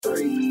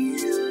Aaliyahs,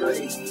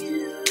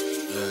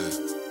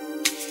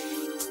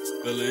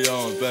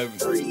 baby.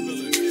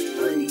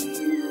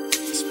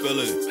 Spill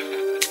it.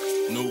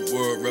 New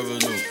world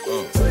revenue.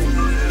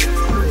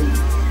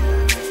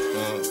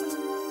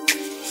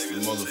 It's the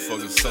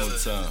motherfucking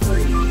summertime.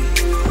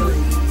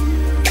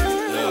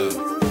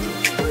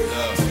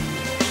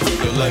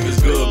 Your life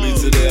is good, me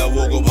today I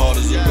woke up hard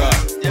as a rock.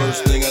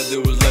 First thing I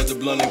did was light the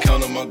blunt and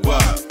count on my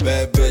guap.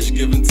 Bad bitch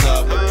giving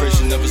top, I pray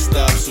she never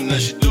stops. Soon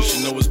as she do,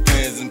 she know it's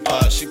pans and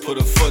pots. She put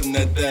her foot in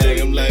that thing,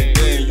 I'm like,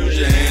 damn, use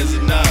your hands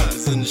and not.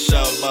 Was in the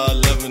shower by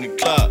 11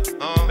 o'clock.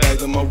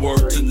 Bagged on my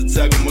work, took the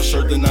tag on my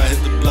shirt, then I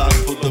hit the block.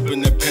 Pulled up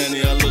in that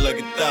panty, I look like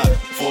a thot.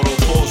 Photo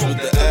post with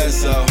the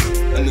ass out,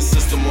 and the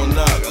system on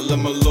knock. I let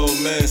my little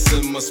man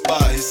sit in my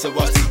spot. He said,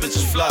 watch these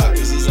bitches fly,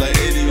 cause it's like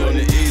 80 on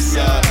the east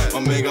side. My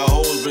man got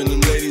hoes, bring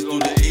them ladies through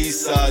the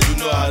east side. You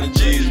know how the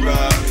G's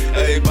ride.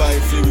 Everybody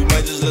flee, we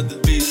might just let the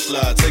beats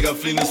fly. Take out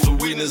fleetness for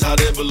weakness, how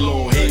they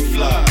balloon, he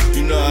fly.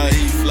 You know how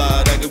he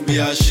fly, that could be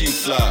how she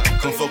fly.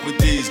 Come fuck with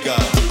these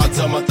guys. I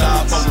tell my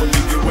thigh, fuck with me,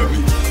 get with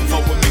me.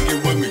 Fuck with me,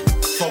 get with me.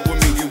 Fuck with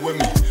me, get with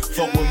me.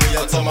 Fuck with me,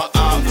 I tell my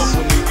eye, fuck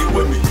with me, get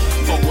with me.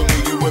 Fuck with me,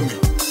 get with me.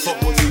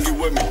 Fuck with me, get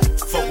with me.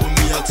 Fuck with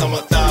me, I tell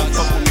my thigh,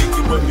 fuck with me,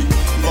 get with me.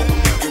 Fuck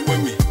with me, get with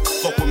me.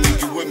 Fuck with me,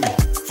 get with me.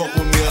 Fuck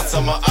with me, I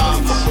tell my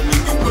eye, fuck with me,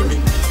 get with me.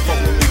 Fuck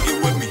with me, get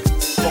with me.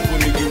 Fuck with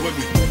me, get with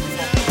me.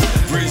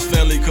 Breeze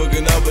family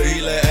cooking out, but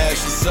he like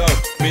ask yourself.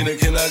 Mina,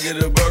 can I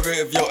get a burger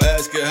if your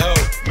ass can help?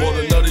 More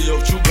than none of your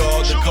true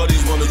guard, the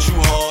cutties wanna chew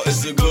hard.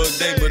 It's a good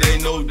day, but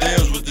ain't no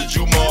deals with the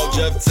Jew Mall,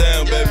 Jeff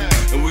Town, baby.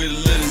 And we the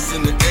littest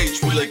in the H.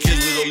 We like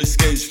kids with only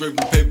skates,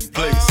 scraping paper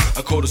plates.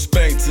 I called a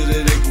spank till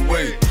they can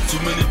wait. Too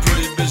many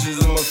pretty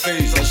bitches in my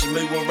face. I should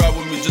make one ride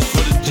with me just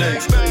for the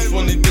jakes. Which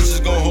one of these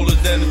bitches gon' hold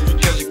it down if we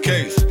catch a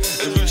case?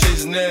 Is we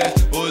chasing ass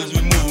or is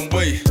we moving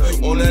weight?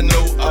 On that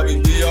note, I be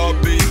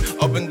BRB.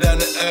 Up and down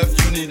the F,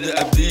 you need the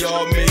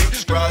FDR me.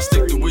 Ride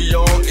stick that we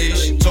on E.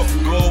 She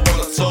talking gold when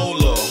I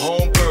told her.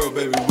 Home girl,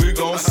 baby, we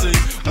gon' see.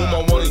 Whom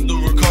I wanna do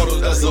Ricardo,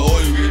 that's the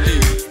all you can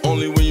eat.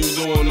 Only when you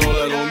doing all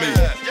that on me.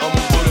 I'ma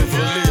put it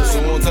for leave,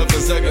 so one time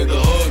per second. The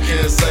hood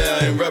can't say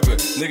I ain't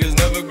reppin'. Niggas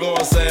never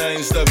gon' say I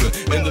ain't steppin'.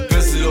 In the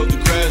pissy off the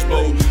crash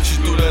boat,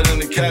 she threw that in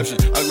the caption.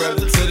 I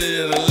grabbed the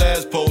titty in the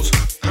last post.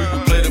 We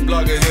can play the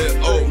block and hit,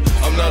 oh,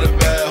 I'm not a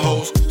bad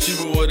host. She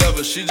with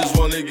whatever, she just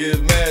wanna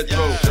give mad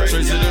throw.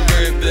 Straight to the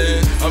rib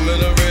then, I'm in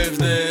the ribs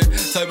then.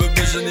 Type of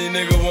bitch any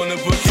nigga wanna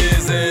put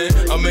kids in.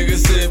 I make her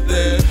sip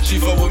then, she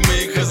fuck with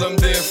me cause I'm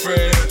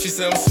different. She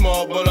said I'm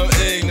smart but I'm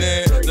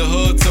ignorant. The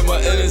hood to my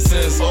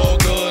innocence, all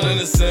good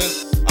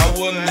innocence. I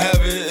wouldn't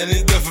have it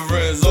any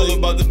difference, all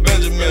about the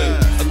Benjamin.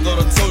 I thought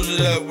I told you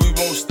that we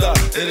won't stop.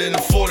 It ain't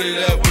a 40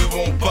 that we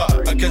won't pop.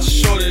 I catch a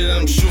shorty and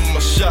I'm shooting my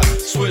shot.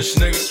 Switch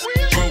nigga,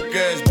 broke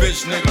ass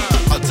bitch nigga.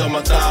 I tell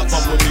my thigh,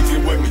 fuck with me,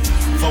 get with me.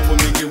 Fuck with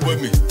me, get with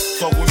me.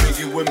 Fuck with me,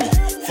 get with me.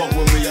 Fuck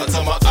with me, I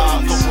tell my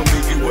eye, fuck with me,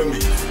 get with me.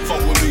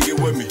 Fuck with me, get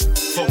with me.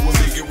 Fuck with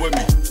me, get with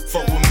me.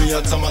 Fuck with me,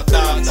 I tell my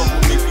thigh, fuck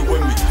with me, get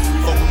with me.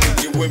 Fuck with me,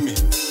 get with me.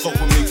 Fuck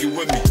with me, get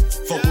with me.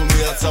 Fuck with me,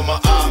 I tell my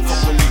eye, fuck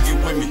with me, get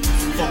with me.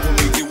 Fuck with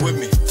me, get with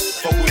me.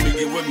 Fuck with me,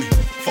 get with me.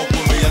 Fuck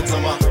with me, I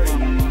tell my